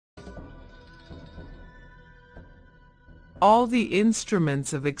All the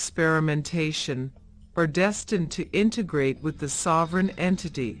instruments of experimentation are destined to integrate with the sovereign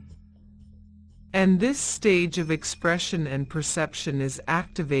entity. And this stage of expression and perception is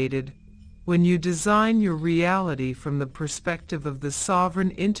activated when you design your reality from the perspective of the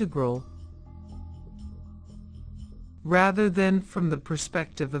sovereign integral rather than from the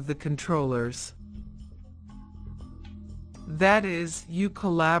perspective of the controllers. That is, you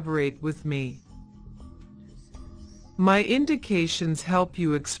collaborate with me. My indications help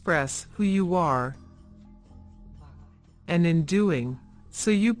you express who you are, and in doing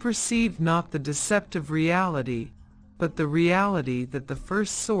so you perceive not the deceptive reality, but the reality that the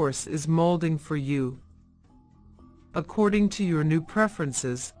first source is molding for you, according to your new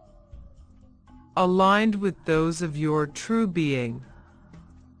preferences, aligned with those of your true being.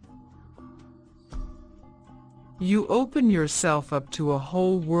 You open yourself up to a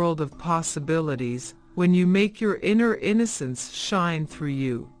whole world of possibilities when you make your inner innocence shine through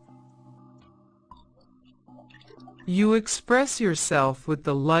you. You express yourself with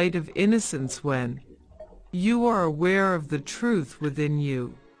the light of innocence when you are aware of the truth within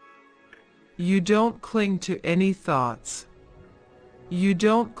you. You don't cling to any thoughts. You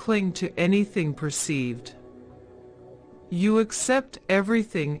don't cling to anything perceived. You accept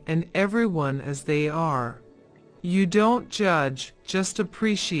everything and everyone as they are. You don't judge, just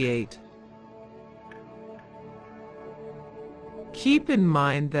appreciate. Keep in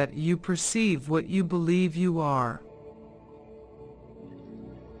mind that you perceive what you believe you are.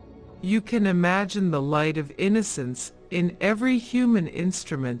 You can imagine the light of innocence in every human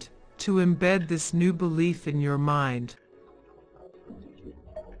instrument to embed this new belief in your mind.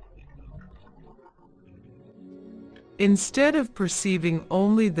 Instead of perceiving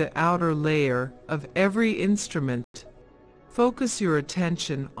only the outer layer of every instrument, focus your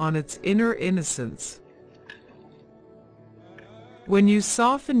attention on its inner innocence. When you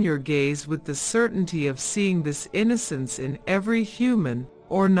soften your gaze with the certainty of seeing this innocence in every human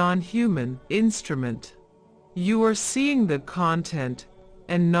or non-human instrument, you are seeing the content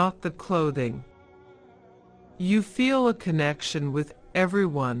and not the clothing. You feel a connection with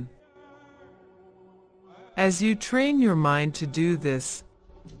everyone. As you train your mind to do this,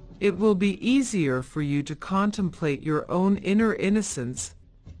 it will be easier for you to contemplate your own inner innocence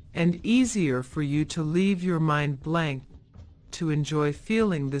and easier for you to leave your mind blank to enjoy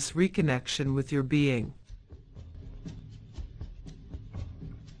feeling this reconnection with your being.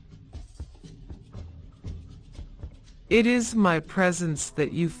 It is my presence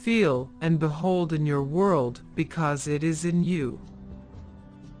that you feel and behold in your world because it is in you.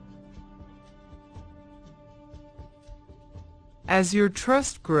 As your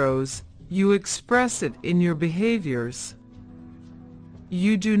trust grows, you express it in your behaviors.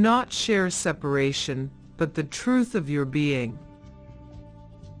 You do not share separation, but the truth of your being.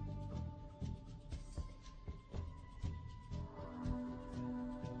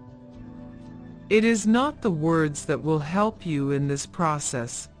 It is not the words that will help you in this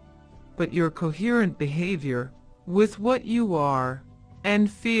process, but your coherent behavior with what you are and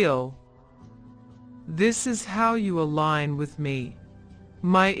feel. This is how you align with me,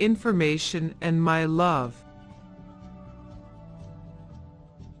 my information and my love.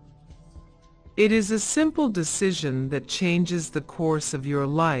 It is a simple decision that changes the course of your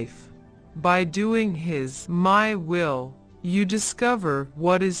life. By doing my will, you discover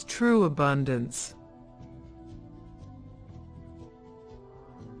what is true abundance.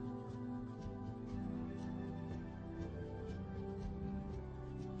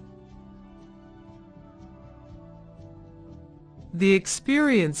 The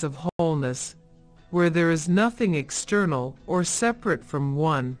experience of wholeness, where there is nothing external or separate from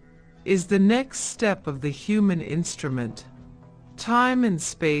one, is the next step of the human instrument. Time and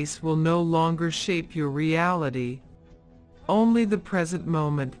space will no longer shape your reality. Only the present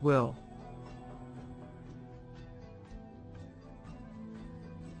moment will.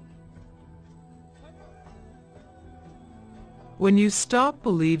 When you stop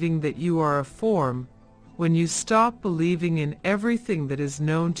believing that you are a form, when you stop believing in everything that is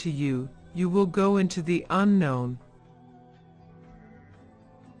known to you, you will go into the unknown,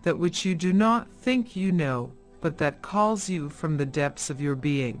 that which you do not think you know, but that calls you from the depths of your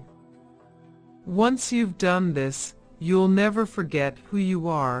being. Once you've done this, you'll never forget who you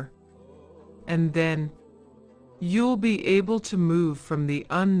are, and then you'll be able to move from the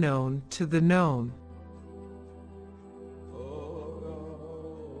unknown to the known.